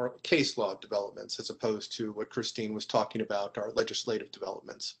to more case law developments as opposed to what Christine was talking about, our legislative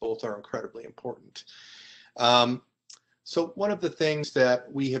developments. Both are incredibly important. So one of the things that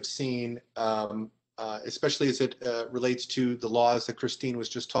we have seen especially as it relates to the laws that Christine was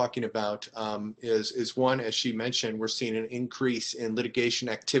just talking about, is one, as she mentioned, we're seeing an increase in litigation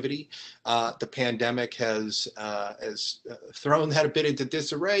activity. The pandemic has thrown that a bit into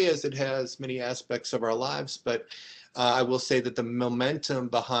disarray, as it has many aspects of our lives, but I will say that the momentum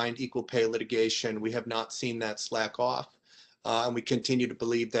behind equal pay litigation, we have not seen that slack off. And we continue to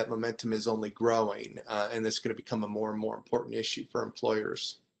believe that momentum is only growing, and it's going to become a more and more important issue for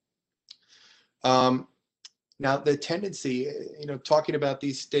employers. Now, the tendency, talking about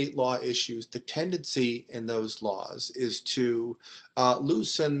these state law issues, the tendency in those laws is to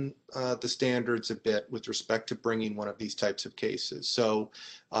loosen the standards a bit with respect to bringing one of these types of cases. So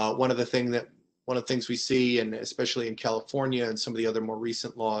one of the things we see, and especially in California and some of the other more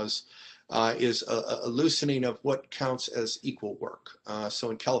recent laws, is a loosening of what counts as equal work.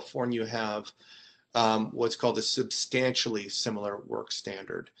 So in California, you have what's called a substantially similar work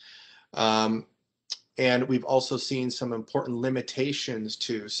standard. And we've also seen some important limitations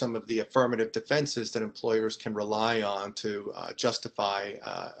to some of the affirmative defenses that employers can rely on to justify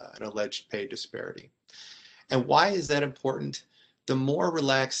an alleged pay disparity. And why is that important? The more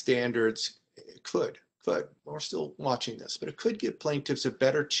relaxed standards we're still watching this, but it could give plaintiffs a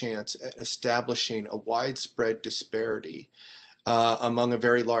better chance at establishing a widespread disparity among a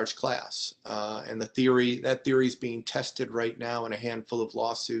very large class. And that theory is being tested right now in a handful of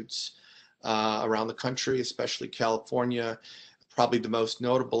lawsuits around the country, especially California. Probably the most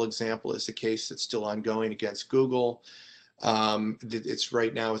notable example is the case that's still ongoing against Google.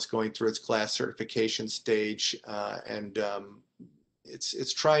 It's going through its class certification stage, and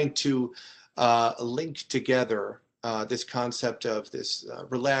it's trying to link together this concept of this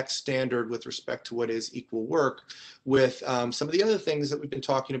relaxed standard with respect to what is equal work with some of the other things that we've been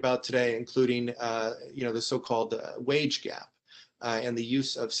talking about today, including the so-called wage gap. And the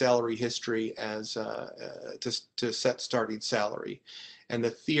use of salary history as to set starting salary. And the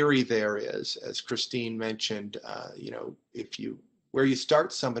theory there is, as Christine mentioned, where you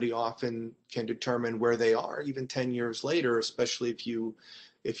start somebody often can determine where they are even 10 years later, especially if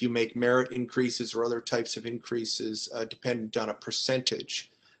you make merit increases or other types of increases dependent on a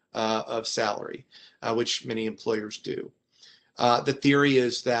percentage of salary, which many employers do. The theory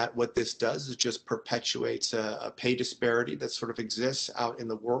is that what this does is just perpetuates a pay disparity that sort of exists out in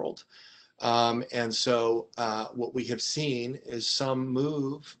the world. And so what we have seen is some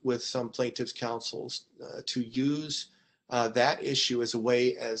move with some plaintiffs' counsels to use that issue as a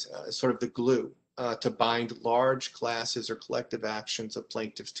way, as sort of the glue to bind large classes or collective actions of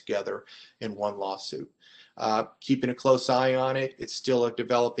plaintiffs together in one lawsuit. Keeping a close eye on it. It's still a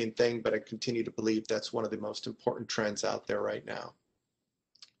developing thing, but I continue to believe that's one of the most important trends out there right now.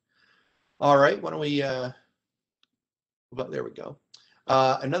 All right, why don't we, there we go.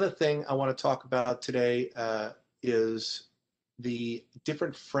 Another thing I want to talk about today is the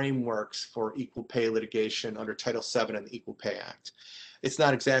different frameworks for equal pay litigation under Title VII and the Equal Pay Act. It's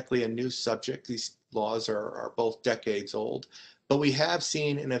not exactly a new subject. These laws are both decades old. But we have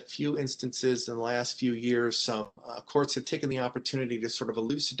seen in a few instances in the last few years, some courts have taken the opportunity to sort of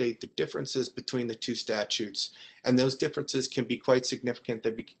elucidate the differences between the two statutes. And those differences can be quite significant.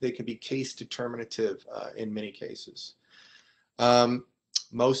 They can be case determinative in many cases.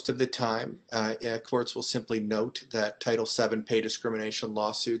 Most of the time, courts will simply note that Title VII pay discrimination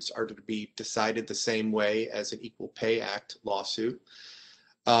lawsuits are to be decided the same way as an Equal Pay Act lawsuit.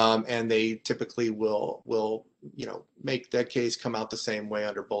 And they typically will make that case come out the same way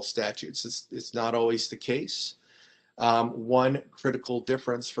under both statutes. It's not always the case. One critical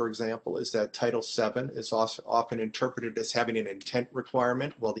difference, for example, is that Title VII is also often interpreted as having an intent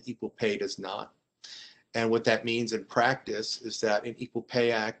requirement, while the Equal Pay does not. And what that means in practice is that in Equal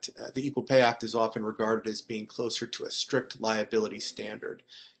Pay Act, the Equal Pay Act is often regarded as being closer to a strict liability standard.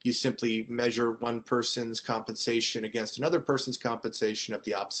 You simply measure one person's compensation against another person's compensation of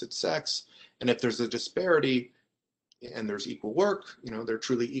the opposite sex. And if there's a disparity and there's equal work, they're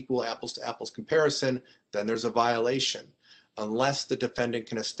truly equal apples to apples comparison, then there's a violation, unless the defendant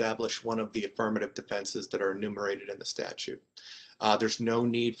can establish one of the affirmative defenses that are enumerated in the statute. There's no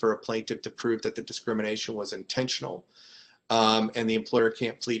need for a plaintiff to prove that the discrimination was intentional, and the employer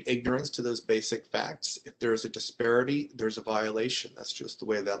can't plead ignorance to those basic facts. If there's a disparity, there's a violation. That's just the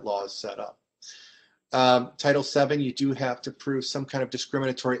way that law is set up. Title VII, you do have to prove some kind of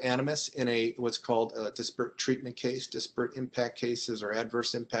discriminatory animus in what's called a disparate treatment case. Disparate impact cases or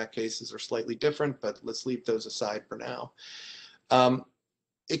adverse impact cases are slightly different, but let's leave those aside for now.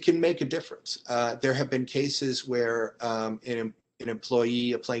 It can make a difference. There have been cases where an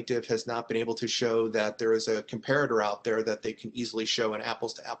employee, a plaintiff, has not been able to show that there is a comparator out there that they can easily show an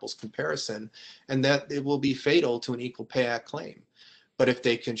apples to apples comparison, and that it will be fatal to an Equal Pay Act claim. But if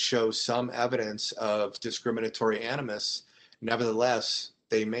they can show some evidence of discriminatory animus, nevertheless,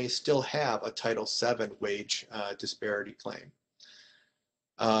 they may still have a Title VII wage disparity claim.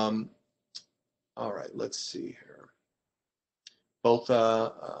 All right, let's see here. Both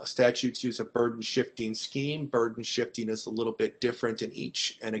statutes use a burden shifting scheme. Burden shifting is a little bit different in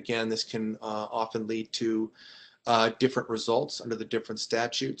each. And again, this can often lead to different results under the different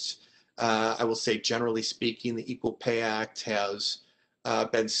statutes. I will say, generally speaking, the Equal Pay Act has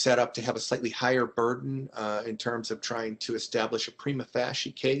been set up to have a slightly higher burden in terms of trying to establish a prima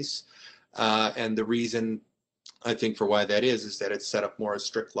facie case. And the reason, I think, for why that is that it's set up more as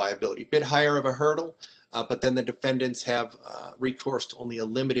strict liability. A bit higher of a hurdle, but then the defendants have recourse to only a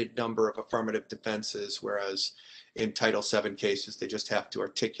limited number of affirmative defenses, whereas in Title VII cases, they just have to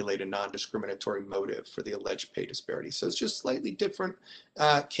articulate a non-discriminatory motive for the alleged pay disparity. So it's just slightly different,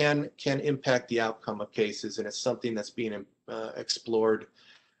 can impact the outcome of cases, and it's something that's being explored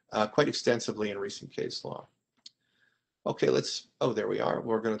quite extensively in recent case law. Okay, there we are.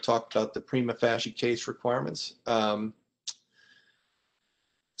 We're going to talk about the prima facie case requirements.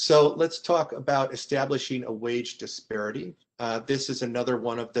 So let's talk about establishing a wage disparity. This is another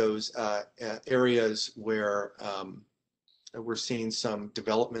one of those areas where we're seeing some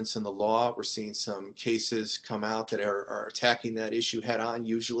developments in the law. We're seeing some cases come out that are attacking that issue head on.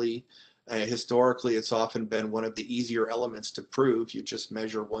 Usually, historically, it's often been one of the easier elements to prove. You just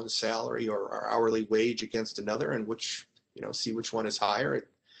measure one salary or hourly wage against another, and see which one is higher. It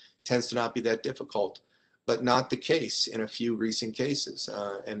tends to not be that difficult, but not the case in a few recent cases.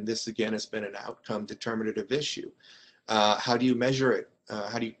 And this, again, has been an outcome determinative issue. How do you measure it?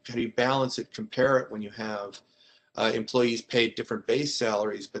 How do you balance it, compare it when you have employees paid different base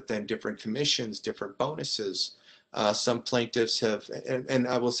salaries, but then different commissions, different bonuses? Some plaintiffs have, and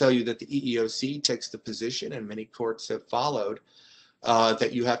I will tell you that the EEOC takes the position, and many courts have followed,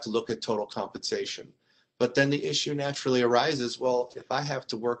 that you have to look at total compensation. But then the issue naturally arises, well, if I have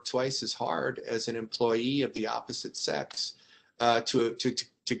to work twice as hard as an employee of the opposite sex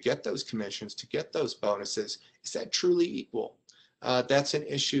to get those commissions, to get those bonuses, is that truly equal? That's an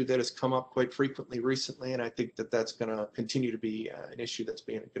issue that has come up quite frequently recently, and I think that that's going to continue to be an issue that's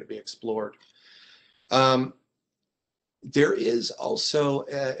going to be explored. There is also,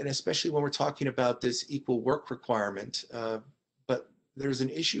 and especially when we're talking about this equal work requirement, but there's an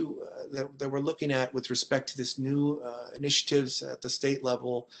issue that we're looking at with respect to this new initiatives at the state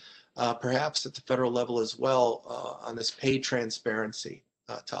level, perhaps at the federal level as well, on this pay transparency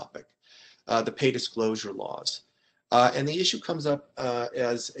topic, the pay disclosure laws. And the issue comes up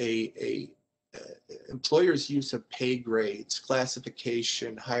as employers' use of pay grades,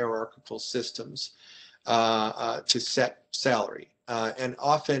 classification, hierarchical systems to set salary. And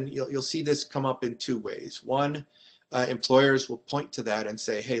often you'll see this come up in two ways. One, employers will point to that and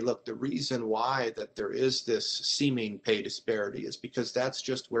say, hey, look, the reason why that there is this seeming pay disparity is because that's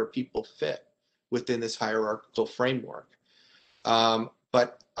just where people fit within this hierarchical framework.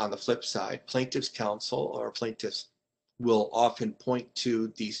 But on the flip side, plaintiffs' counsel or plaintiffs will often point to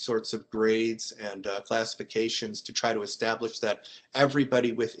these sorts of grades and classifications to try to establish that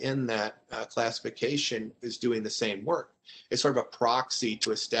everybody within that classification is doing the same work. It's sort of a proxy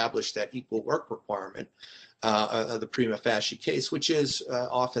to establish that equal work requirement, the prima facie case, which is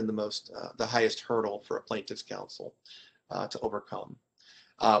often the highest hurdle for a plaintiff's counsel to overcome.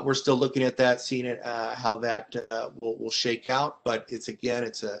 We're still looking at that, seeing it, how that will shake out, but it's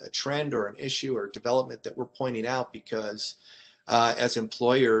a trend or an issue or development that we're pointing out because as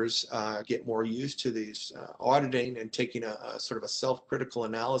employers get more used to these auditing and taking a sort of a self-critical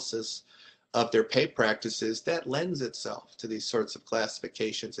analysis of their pay practices, that lends itself to these sorts of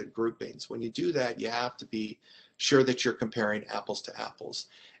classifications and groupings. When you do that, you have to be sure that you're comparing apples to apples.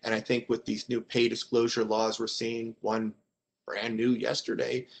 And I think with these new pay disclosure laws, we're seeing one brand new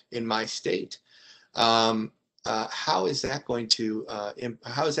yesterday in my state. How is that going to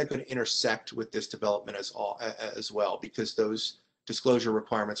intersect with this development as well? Because those disclosure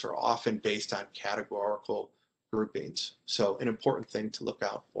requirements are often based on categorical groupings. So an important thing to look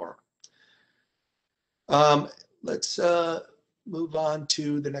out for. Let's move on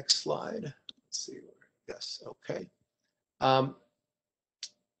to the next slide. Let's see. Yes, okay.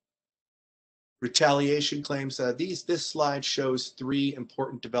 Retaliation claims. This slide shows three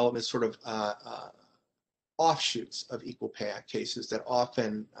important developments, sort of offshoots of Equal Pay Act cases that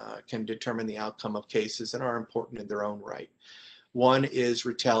often can determine the outcome of cases and are important in their own right. One is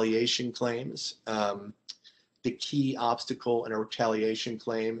retaliation claims. the key obstacle in a retaliation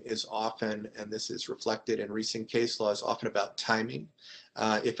claim is often, and this is reflected in recent case law, is often about timing.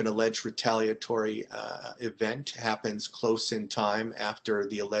 If an alleged retaliatory event happens close in time after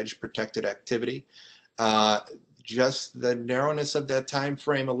the alleged protected activity, just the narrowness of that time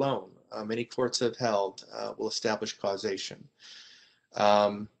frame alone, many courts have held, will establish causation.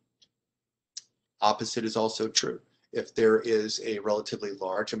 Opposite is also true. If there is a relatively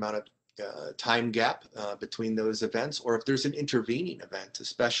large amount of time gap between those events, or if there's an intervening event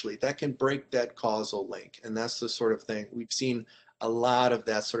especially, that can break that causal link. And that's the sort of thing we've seen a lot of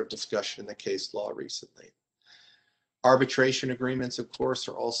that sort of discussion in the case law recently. Arbitration agreements, of course,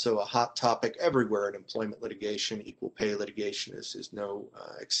 are also a hot topic everywhere in employment litigation. Equal pay litigation is no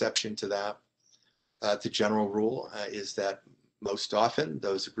exception to that. The general rule is that most often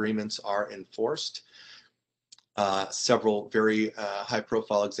those agreements are enforced. Several very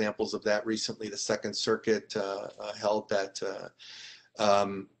high-profile examples of that recently. The Second Circuit held that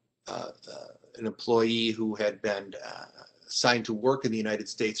an employee who had been assigned to work in the United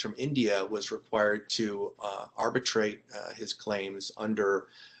States from India was required to arbitrate his claims under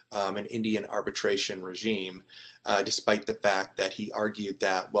an Indian arbitration regime, despite the fact that he argued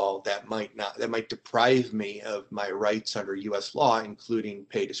that, well, that might deprive me of my rights under U.S. law, including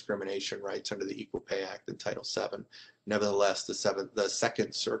pay discrimination rights under the Equal Pay Act and Title VII. Nevertheless, the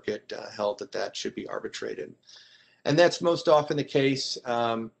Second Circuit held that that should be arbitrated. And that's most often the case.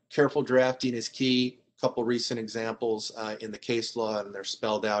 Careful drafting is key. A couple recent examples in the case law, and they're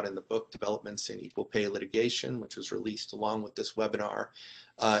spelled out in the book, Developments in Equal Pay Litigation, which was released along with this webinar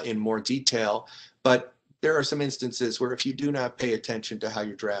in more detail. But there are some instances where if you do not pay attention to how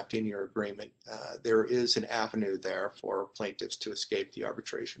you're drafting your agreement, there is an avenue there for plaintiffs to escape the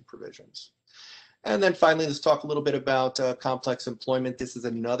arbitration provisions. And then finally, let's talk a little bit about complex employment. This is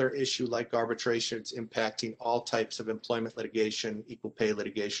another issue like arbitration. It's impacting all types of employment litigation. Equal pay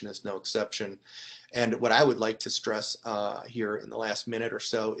litigation is no exception. And what I would like to stress here in the last minute or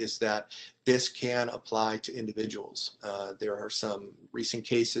so is that this can apply to individuals. There are some recent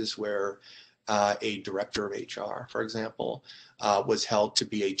cases where a director of HR, for example, was held to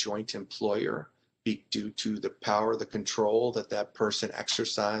be a joint employer due to the power, the control that that person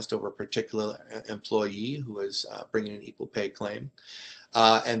exercised over a particular employee who was bringing an equal pay claim.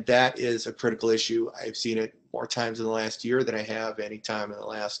 And that is a critical issue. I've seen it more times in the last year than I have any time in the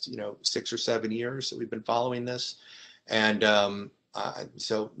last 6 or 7 years that we've been following this. And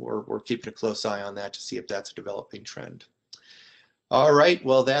so we're keeping a close eye on that to see if that's a developing trend. All right,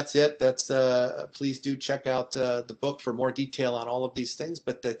 well, that's it. That's please do check out the book for more detail on all of these things.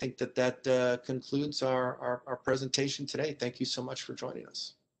 But I think that concludes our presentation today. Thank you so much for joining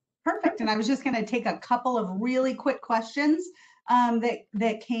us. Perfect. And I was just going to take a couple of really quick questions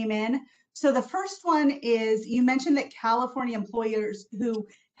that came in. So the first one is, you mentioned that California employers who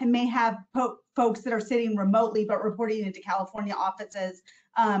may have folks that are sitting remotely but reporting into California offices,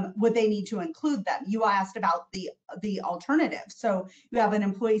 would they need to include them? You asked about the alternative. So you have an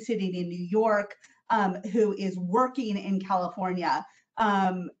employee sitting in New York who is working in California,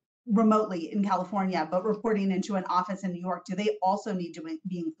 remotely in California, but reporting into an office in New York. Do they also need to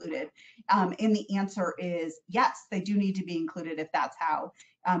be included? And the answer is yes, they do need to be included if that's how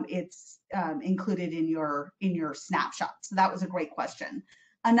it's included in your snapshot. So that was a great question.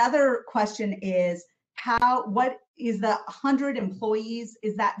 Another question is, what is the 100 employees?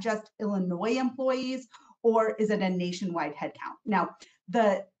 Is that just Illinois employees, or is it a nationwide headcount? Now,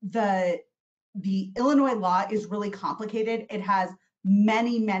 the Illinois law is really complicated. It has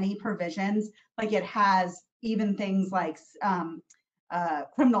many provisions. Like, it has even things like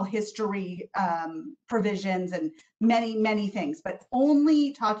criminal history provisions and many things, but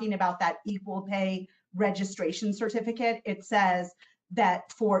only talking about that equal pay registration certificate, it says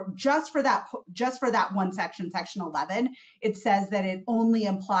that just for that one section, section 11, it says that it only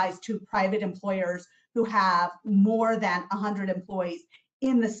applies to private employers who have more than 100 employees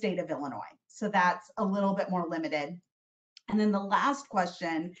in the state of Illinois. So that's a little bit more limited. And then the last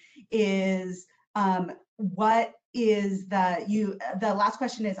question is, what is the last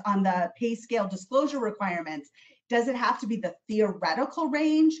question is on the pay scale disclosure requirements. Does it have to be the theoretical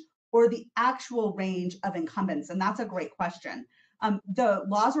range or the actual range of incumbents? And that's a great question. The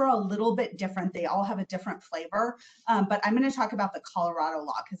laws are a little bit different. They all have a different flavor, but I'm going to talk about the Colorado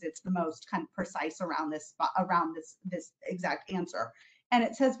law because it's the most kind of precise around this exact answer. And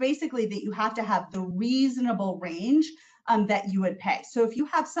it says basically that you have to have the reasonable range that you would pay. So if you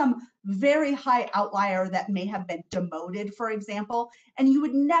have some very high outlier that may have been demoted, for example, and you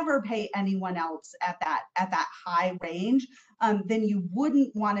would never pay anyone else at that high range, then you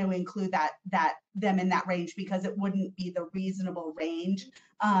wouldn't want to include them in that range, because it wouldn't be the reasonable range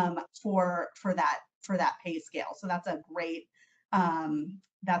for that pay scale. So that's a great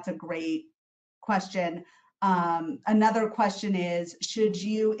question. Another question is, should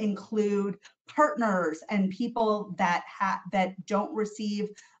you include partners and people that don't receive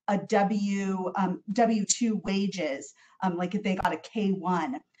a W-2 wages, like if they got a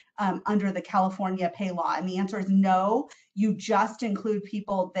K-1 under the California pay law? And the answer is no. You just include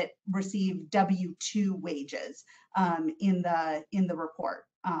people that receive W-2 wages in the report.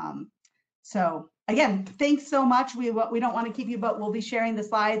 So again, thanks so much. We don't want to keep you, but we'll be sharing the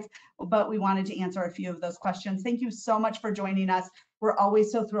slides, but we wanted to answer a few of those questions. Thank you so much for joining us. We're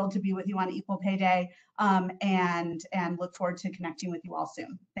always so thrilled to be with you on Equal Pay Day, and look forward to connecting with you all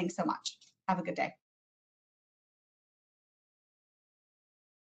soon. Thanks so much. Have a good day.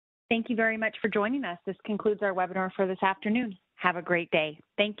 Thank you very much for joining us. This concludes our webinar for this afternoon. Have a great day.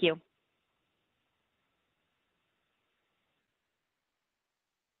 Thank you.